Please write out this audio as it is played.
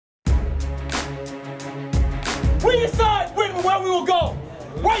We decide where we will go.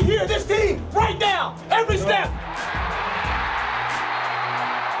 Right here, this team, right now, every step.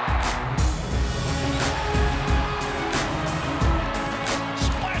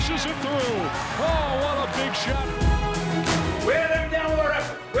 Splashes it through. Oh, what a big shot. Wear them down with our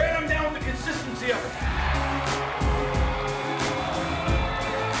effort. Wear them down with the consistency of it.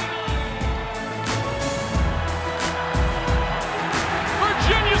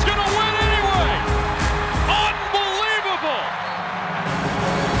 Virginia's going to win anyway. Unbelievable.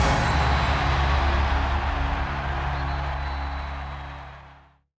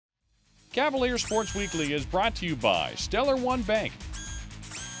 Cavalier Sports Weekly is brought to you by Stellar One Bank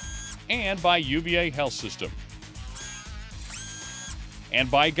and by UVA Health System and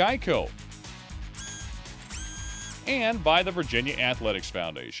by Geico and by the Virginia Athletics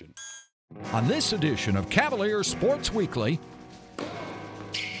Foundation. On this edition of Cavalier Sports Weekly,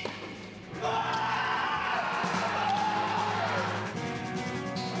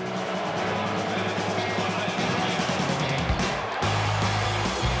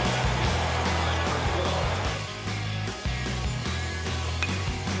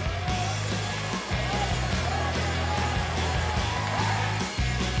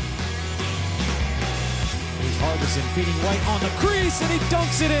 Harbison feeding White on the crease, and he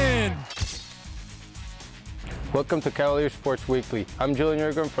dunks it in. Welcome to Cavalier Sports Weekly. I'm Julen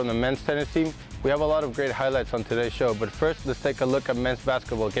Uriguen from the men's tennis team. We have a lot of great highlights on today's show, but first let's take a look at men's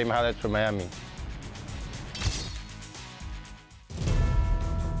basketball game highlights from Miami.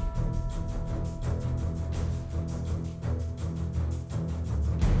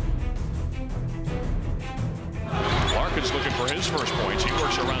 Larkin's looking for his first points. He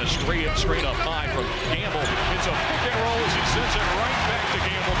works around a straight up high from Gamble. It's a pick and roll as he sends it right back to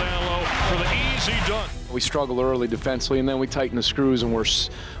Gamble down low for the easy dunk. We struggled early defensively, and then we tightened the screws and were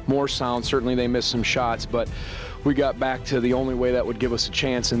more sound. Certainly they missed some shots, but we got back to the only way that would give us a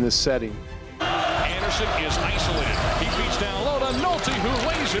chance in this setting. Anderson is isolated. He feeds down low to Nolte, who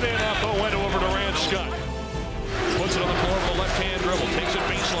lays it in off the window over to Rand Scott. Puts it on the floor with a left-hand dribble. Takes it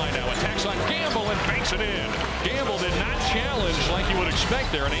baseline now. Attacks on Gamble and banks it in. Gamble did not challenge like you would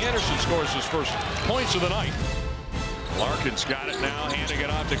expect there, and Anderson scores his first points of the night. Larkin's got it now, handing it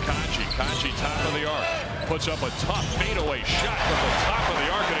off to Kachi. Kachi, top of the arc. Puts up a tough fadeaway shot from the top of the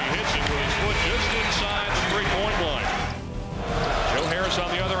arc, and he hits it with his foot just inside the three-point line. Joe Harris on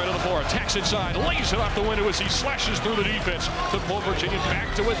the other end of the floor, attacks inside, lays it off the window as he slashes through the defense to pull Virginia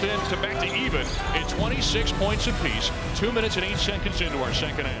back to within, back to even at 26 points apiece. 2 minutes and 8 seconds into our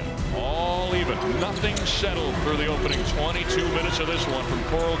second half. All even, nothing settled through the opening 22 minutes of this one from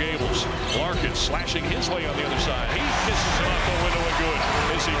Coral Gables. Larkin slashing his way on the other side. He kisses it off the window and good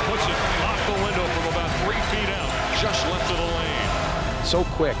as he puts it off the window from about 3 feet out, just left of the lane. So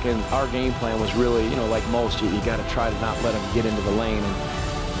quick, and our game plan was really, like most, you got to try to not let him get into the lane.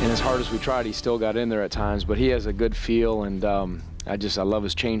 And as hard as we tried, he still got in there at times. But he has a good feel, and I love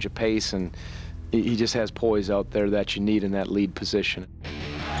his change of pace, and he just has poise out there that you need in that lead position.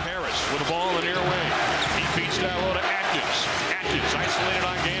 Harris with the ball in the near wing. He feeds down low to Atkins. Atkins isolated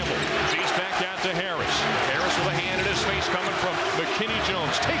on Gamble. Feeds back out to Harris. Harris with a hand in his face coming from McKinney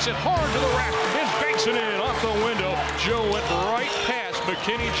Jones. Takes it hard to the rack and banks it in off the window. Joe went right past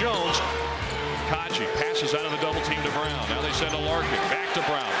McKinney Jones. Kachi passes out of the double team to Brown. Now they send a Larkin back to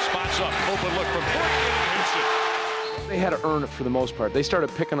Brown. Spots up. Open look from three. Hits it. They had to earn it for the most part. They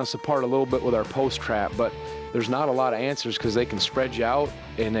started picking us apart a little bit with our post trap, but there's not a lot of answers because they can spread you out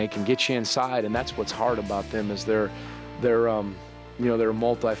and they can get you inside, and that's what's hard about them is they're a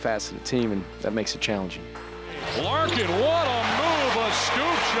multifaceted team, and that makes it challenging. Larkin, what a move, a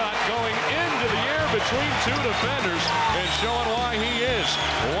scoop shot going into the air between two defenders and showing why he is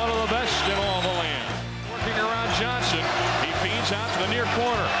one of the best in all the land. Working around Johnson, he feeds out to the near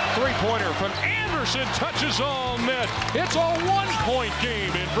corner. Three-pointer from Anderson, touches all net. It's a one-point game,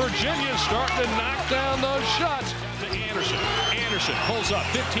 and Virginia's starting to knock down those shots. To Anderson. Anderson pulls up,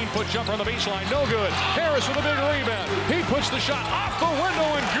 15-foot jumper on the baseline, no good. Harris with a big rebound. He puts the shot off the window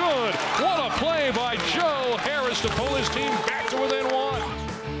and good. What a play by Joe Harris to pull his team back to within one.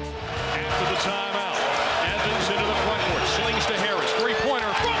 After the timeout, Evans into the front court, slings to Harris, three-pointer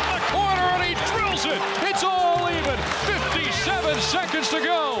from the corner, and he drills it. It's all even, 57 seconds to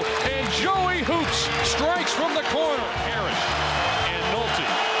go, and Joey Hoops strikes from the corner. Harris and Nolte,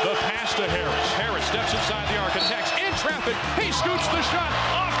 the pass to Harris. Harris steps inside the arc, attacks in traffic. He scoots the shot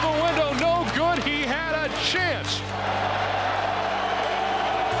off the window, no good. He had a chance.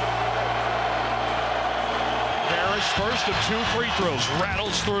 Harris, first of 2 free throws,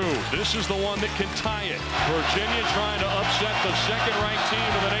 rattles through. This is the one that can tie it. Virginia trying to upset the second-ranked team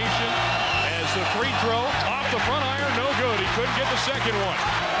in the nation as the free throw off the front iron, no good. He couldn't get the second one.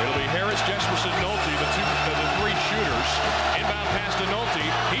 It'll be Harris, Jesperson, Nolte, the three shooters. Inbound pass to Nolte.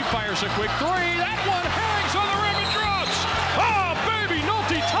 He fires a quick three. That one hangs on the rim and drops. Oh, baby,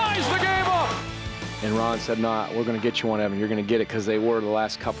 Nolte ties the game up. And Ron said, "No, we're going to get you one, Evan. You're going to get it," because they were the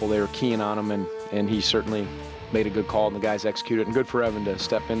last couple. They were keying on him, and he certainly made a good call, and the guys executed. And good for Evan to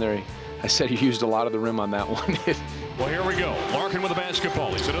step in there. I said he used a lot of the rim on that one. Well, here we go. Larkin with the basketball.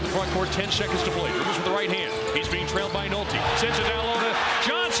 He's into the front court, 10 seconds to play. Dribbles with the right hand. He's being trailed by Nolte. Sends it down low to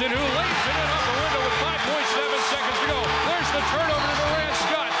Johnson, who lays it in off the window with 5.7 seconds to go. There's the turnover to Durant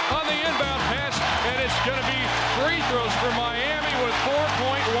Scott on the inbound pass, and it's going to be free throws for Miami with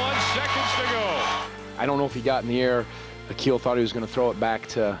 4.1 seconds to go. I don't know if he got in the air. Akil thought he was going to throw it back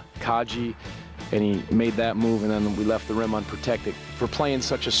to Kaji, and he made that move, and then we left the rim unprotected. For playing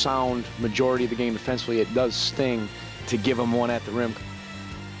such a sound majority of the game defensively, it does sting to give him one at the rim.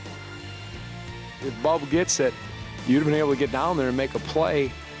 If Bub gets it, you'd have been able to get down there and make a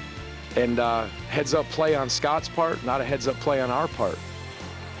play, and heads-up play on Scott's part, not a heads-up play on our part.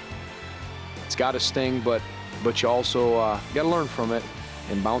 It's got to sting, but you also got to learn from it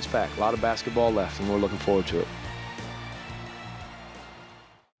and bounce back. A lot of basketball left, and we're looking forward to it.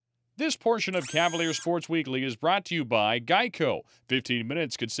 This portion of Cavalier Sports Weekly is brought to you by Geico. 15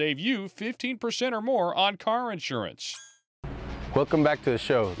 minutes could save you 15% or more on car insurance. Welcome back to the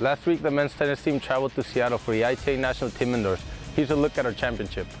show. Last week, the men's tennis team traveled to Seattle for the ITA National Team Indoors. Here's a look at our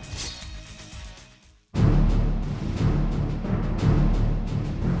championship.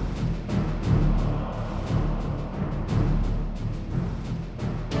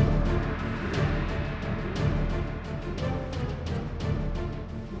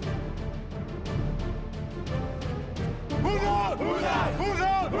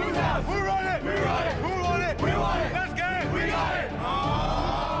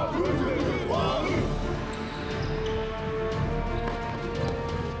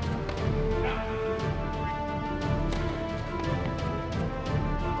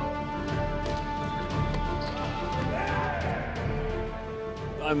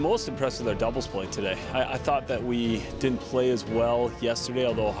 I'm most impressed with our doubles play today. I thought that we didn't play as well yesterday,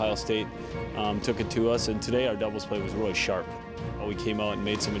 although Ohio State took it to us, and today our doubles play was really sharp. We came out and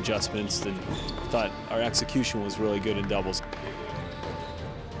made some adjustments, and thought our execution was really good in doubles.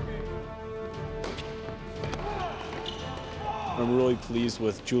 I'm really pleased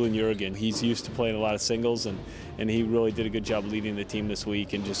with Julen Uriguen. He's used to playing a lot of singles, and he really did a good job leading the team this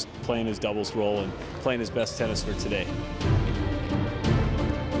week and just playing his doubles role and playing his best tennis for today.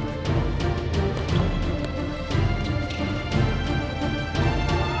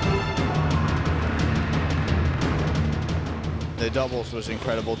 The doubles was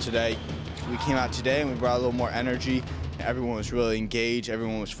incredible today. We came out today and we brought a little more energy. Everyone was really engaged,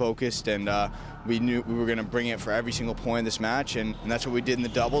 everyone was focused, and we knew we were going to bring it for every single point in this match, and that's what we did in the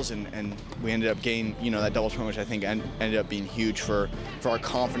doubles, and we ended up gaining, that doubles point, which I think ended up being huge for our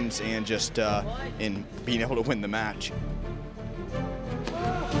confidence and just in being able to win the match.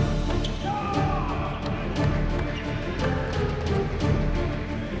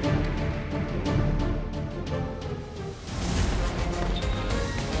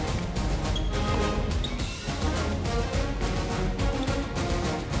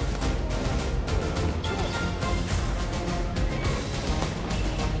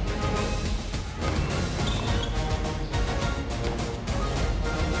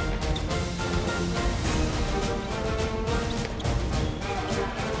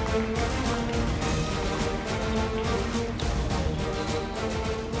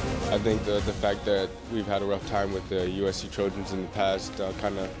 I think the fact that we've had a rough time with the USC Trojans in the past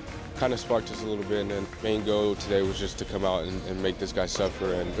kind of sparked us a little bit, and the main goal today was just to come out and make this guy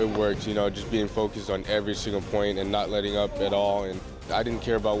suffer, and it worked, just being focused on every single point and not letting up at all, and I didn't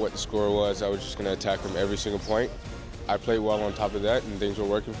care about what the score was. I was just going to attack him every single point. I played well on top of that, and things were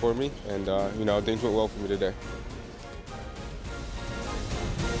working for me, and things went well for me today.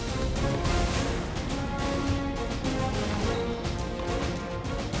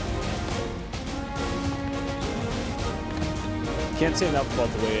 Can't say enough about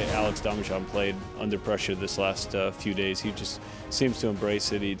the way Alex Damashon played under pressure this last few days. He just seems to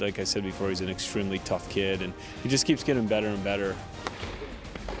embrace it. Like I said before, he's an extremely tough kid, and he just keeps getting better and better.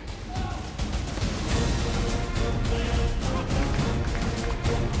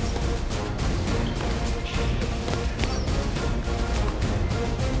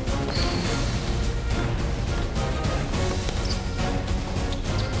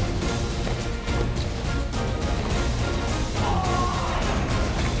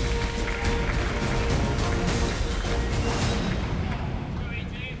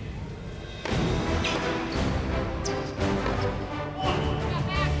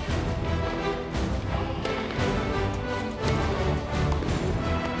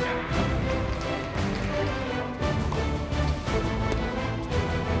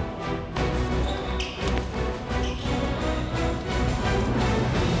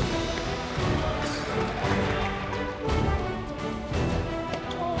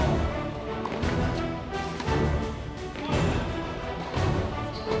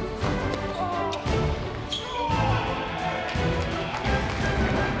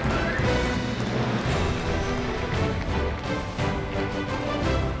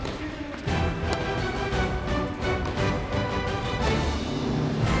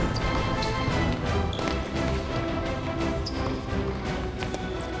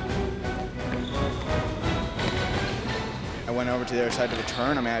 over to the other side to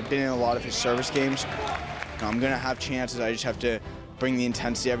return. I mean, I've been in a lot of his service games. I'm going to have chances. I just have to bring the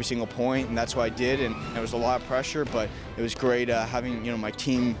intensity every single point, and that's what I did. And there was a lot of pressure, but it was great having my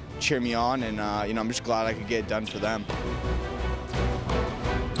team cheer me on, and I'm just glad I could get it done for them.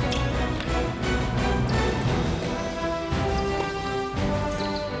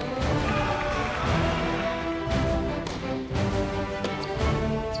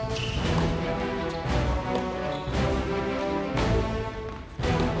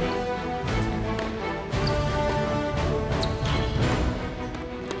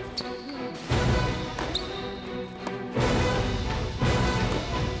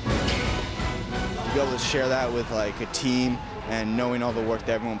 To be able to share that with like a team and knowing all the work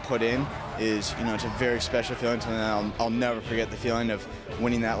that everyone put in is, it's a very special feeling. And I'll never forget the feeling of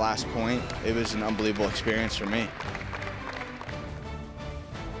winning that last point. It was an unbelievable experience for me.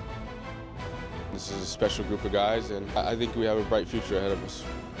 This is a special group of guys, and I think we have a bright future ahead of us.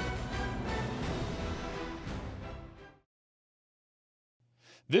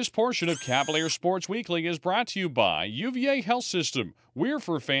 This portion of Cavalier Sports Weekly is brought to you by UVA Health System. We're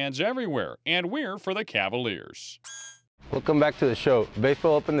for fans everywhere, and we're for the Cavaliers. Welcome back to the show.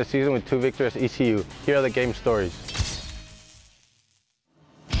 Baseball opened the season with 2 victorious ECU. Here are the game stories.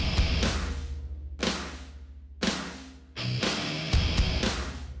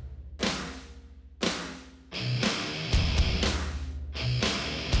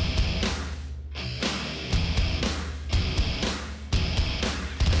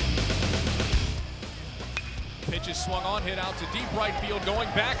 Pitch is swung on, hit out to deep right field, going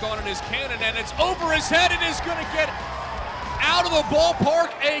back on it is Cannon, and it's over his head and is going to get out of the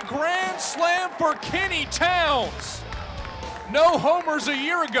ballpark. A grand slam for Kenny Towns. No homers a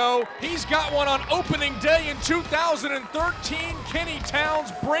year ago. He's got one on opening day in 2013. Kenny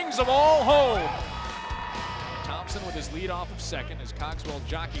Towns brings them all home. Thompson with his lead off of second as Cogswell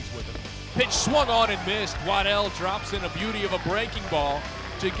jockeys with him. Pitch swung on and missed. Waddell drops in a beauty of a breaking ball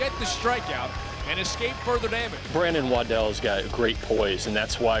to get the strikeout and escape further damage. Brandon Waddell's got great poise, and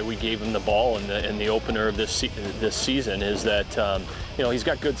that's why we gave him the ball in the opener of this season. Is that he's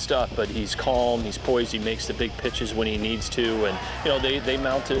got good stuff, but he's calm, he's poised, he makes the big pitches when he needs to, and they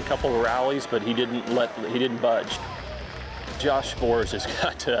mounted a couple of rallies, but he didn't budge. Josh Spores has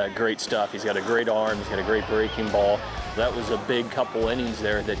got great stuff. He's got a great arm, he's got a great breaking ball. That was a big couple innings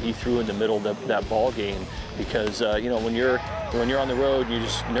there that he threw in the middle of that ball game, because when you're on the road and you're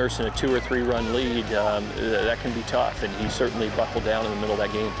just nursing a 2 or 3 run lead, that can be tough, and he certainly buckled down in the middle of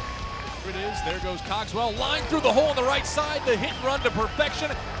that game. Here it is. There goes Cogswell, line through the hole on the right side, the hit and run to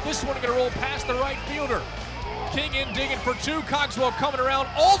perfection. This one going to roll past the right fielder. King in digging for 2. Cogswell coming around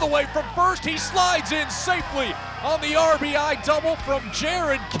all the way from first. He slides in safely on the RBI double from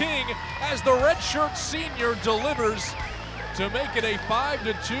Jared King as the redshirt senior delivers to make it a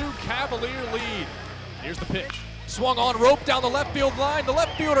 5-2 Cavalier lead. Here's the pitch. Swung on, rope down the left field line. The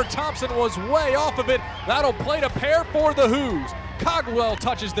left fielder Thompson was way off of it. That'll play to pair for the Who's. Cogwell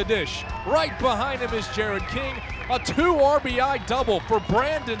touches the dish. Right behind him is Jared King. A 2 RBI double for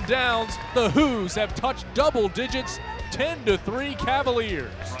Brandon Downs. The Who's have touched double digits, 10-3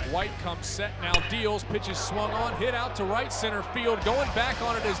 Cavaliers. White comes set, now deals, pitches swung on, hit out to right center field. Going back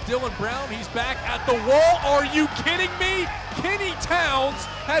on it is Dylan Brown. He's back at the wall. Are you kidding me? Kenny Towns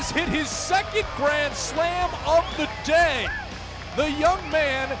has hit his 2nd grand slam of the day. The young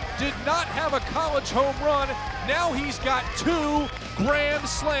man did not have a college home run. Now he's got 2 grand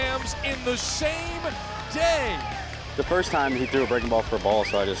slams in the same day. The first time he threw a breaking ball for a ball,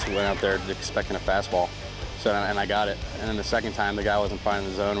 so I just went out there expecting a fastball. And I got it. And then the second time, the guy wasn't finding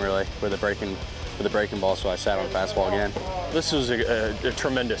the zone really with the breaking ball, so I sat on the fastball again. This was a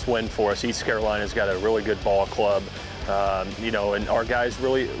tremendous win for us. East Carolina's got a really good ball club, and our guys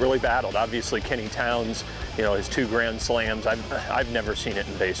really battled. Obviously, Kenny Towns, his 2 grand slams. I've never seen it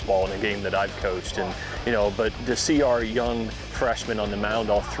in baseball in a game that I've coached, and but to see our young freshmen on the mound,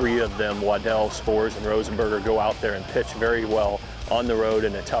 all 3 of them, Waddell, Spores, and Rosenberger, go out there and pitch very well on the road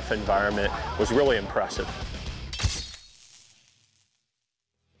in a tough environment was really impressive.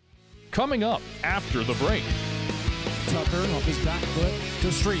 Coming up after the break. Tucker off his back foot to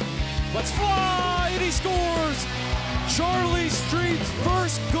Street. Let's fly, and he scores! Charlie Street's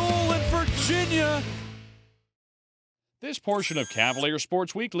first goal in Virginia. This portion of Cavalier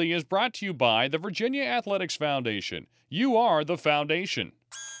Sports Weekly is brought to you by the Virginia Athletics Foundation. You are the foundation.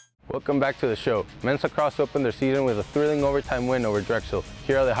 Welcome back to the show. Men's lacrosse opened their season with a thrilling overtime win over Drexel.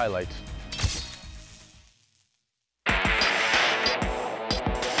 Here are the highlights.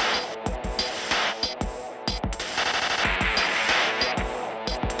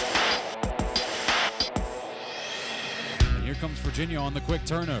 Virginia on the quick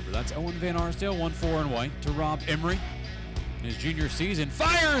turnover. That's Owen Van Arsdale, 1-4 and white, to Rob Emery. In his junior season,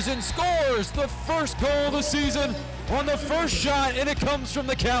 fires and scores the first goal of the season on the first shot, and it comes from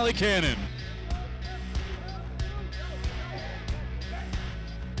the Cali Cannon.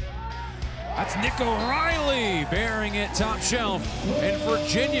 That's Nick O'Reilly bearing it top shelf, and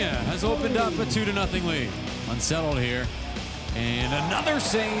Virginia has opened up a 2-0 lead. Unsettled here, and another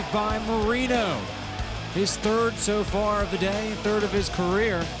save by Marino. His third so far of the day, third of his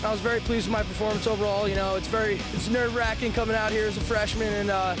career. I was very pleased with my performance overall. You know, it's nerve-wracking coming out here as a freshman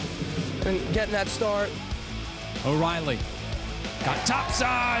and getting that start. O'Reilly got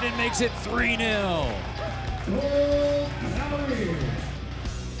topside and makes it 3-0.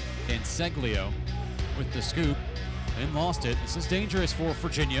 And Seglio with the scoop and lost it. This is dangerous for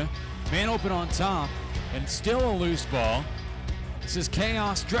Virginia. Man open on top and still a loose ball. This is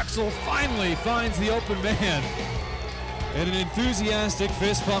chaos. Drexel finally finds the open man. And an enthusiastic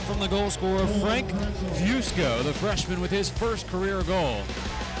fist pump from the goal scorer, Frank Fusco, the freshman with his first career goal.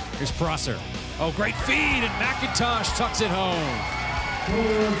 Here's Prosser. Oh, great feed, and McIntosh tucks it home.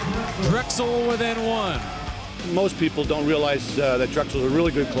 Drexel within one. Most people don't realize that Drexel is a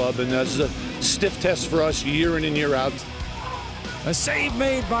really good club, and this is a stiff test for us year in and year out. A save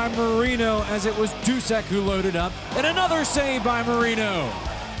made by Marino as it was Dusek who loaded up, and another save by Marino.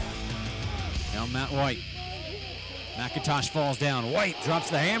 Now Matt White. McIntosh falls down. White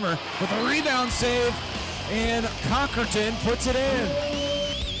drops the hammer with a rebound save, and Conkerton puts it in.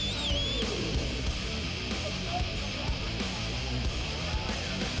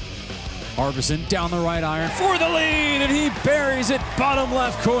 Harbison down the right iron for the lead, and he buries it bottom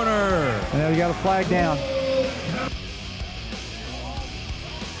left corner. And we got a flag down.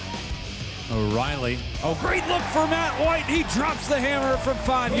 O'Reilly. Oh, great look for Matt White. He drops the hammer from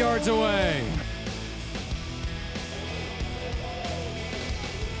 5 yards away.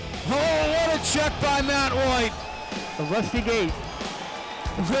 Oh, what a check by Matt White. The rusty gate.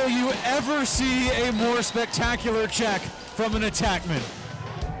 Will you ever see a more spectacular check from an attackman?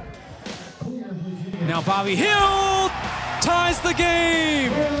 Now Bobby Hill ties the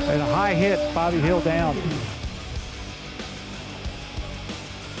game. And a high hit, Bobby Hill down.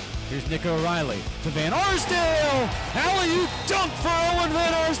 Here's Nick O'Reilly to Van Arsdale. Alley-oop dunk for Owen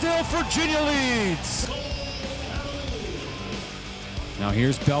Van Arsdale. Virginia leads. Now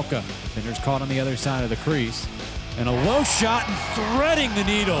here's Belka. Defender's caught on the other side of the crease. And a low shot, and threading the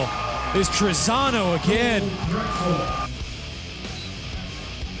needle is Trezano again.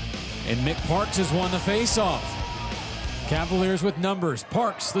 And Mick Parks has won the faceoff. Cavaliers with numbers.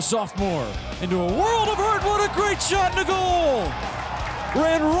 Parks, the sophomore, into a world of hurt. What a great shot and a goal.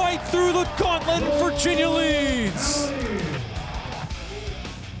 Ran right through the gauntlet, and Virginia leads.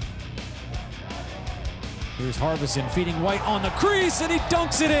 Here's Harbison feeding White on the crease, and he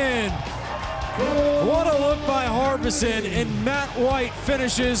dunks it in. What a look by Harbison, and Matt White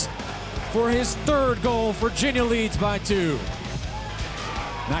finishes for his third goal. Virginia leads by 2.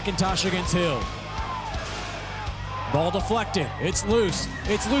 McIntosh against Hill. Ball deflected. It's loose.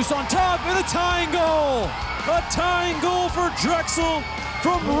 It's loose on top, and a tying goal. A tying goal for Drexel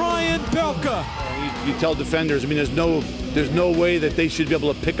from Ryan Belka. You tell defenders, I mean, there's no way that they should be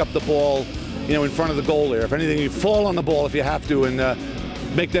able to pick up the ball, you know, in front of the goal there. If anything, you fall on the ball if you have to, and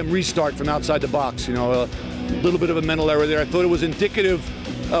make them restart from outside the box. You know, a little bit of a mental error there. I thought it was indicative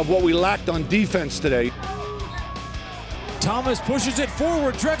of what we lacked on defense today. Thomas pushes it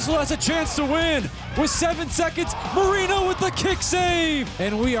forward. Drexel has a chance to win. With 7 seconds, Marino with the kick save.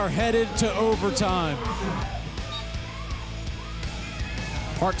 And we are headed to overtime.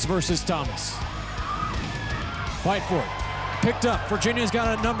 Parks versus Thomas. Fight for it. Picked up. Virginia's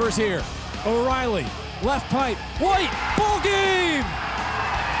got numbers here. O'Reilly, left pipe. White, ball game!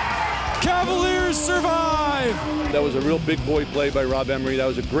 Cavaliers survive! That was a real big boy play by Rob Emery. That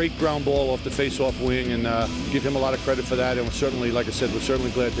was a great ground ball off the face-off wing, and give him a lot of credit for that. And we're certainly, like I said, we're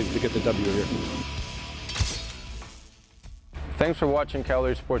certainly glad to get the W here. Thanks for watching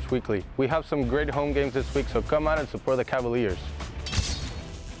Cavalier Sports Weekly. We have some great home games this week, so come out and support the Cavaliers.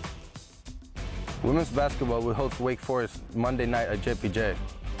 Women's basketball will host Wake Forest Monday night at JPJ.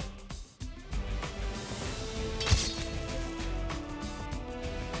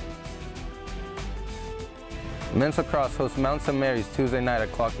 Men's lacrosse hosts Mount St. Mary's Tuesday night at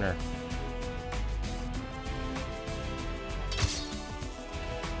Klockner.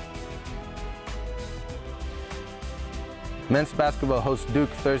 Men's basketball hosts Duke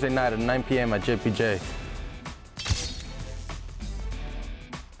Thursday night at 9 p.m. at JPJ.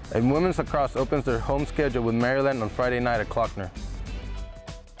 And women's lacrosse opens their home schedule with Maryland on Friday night at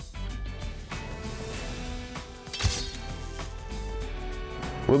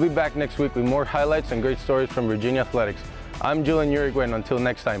We'll be back next week with more highlights and great stories from Virginia athletics. I'm Julen Uriguen. Until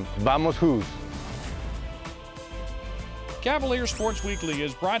next time, vamos Hoos! Cavalier Sports Weekly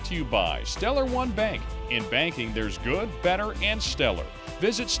is brought to you by Stellar One Bank. In banking, there's good, better, and stellar.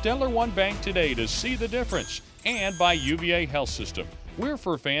 Visit Stellar One Bank today to see the difference. And by UVA Health System. We're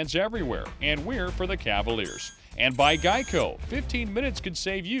for fans everywhere, and we're for the Cavaliers. And by Geico. 15 minutes could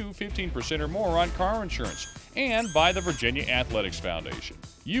save you 15% or more on car insurance. And by the Virginia Athletics Foundation.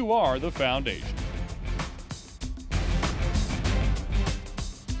 You are the foundation.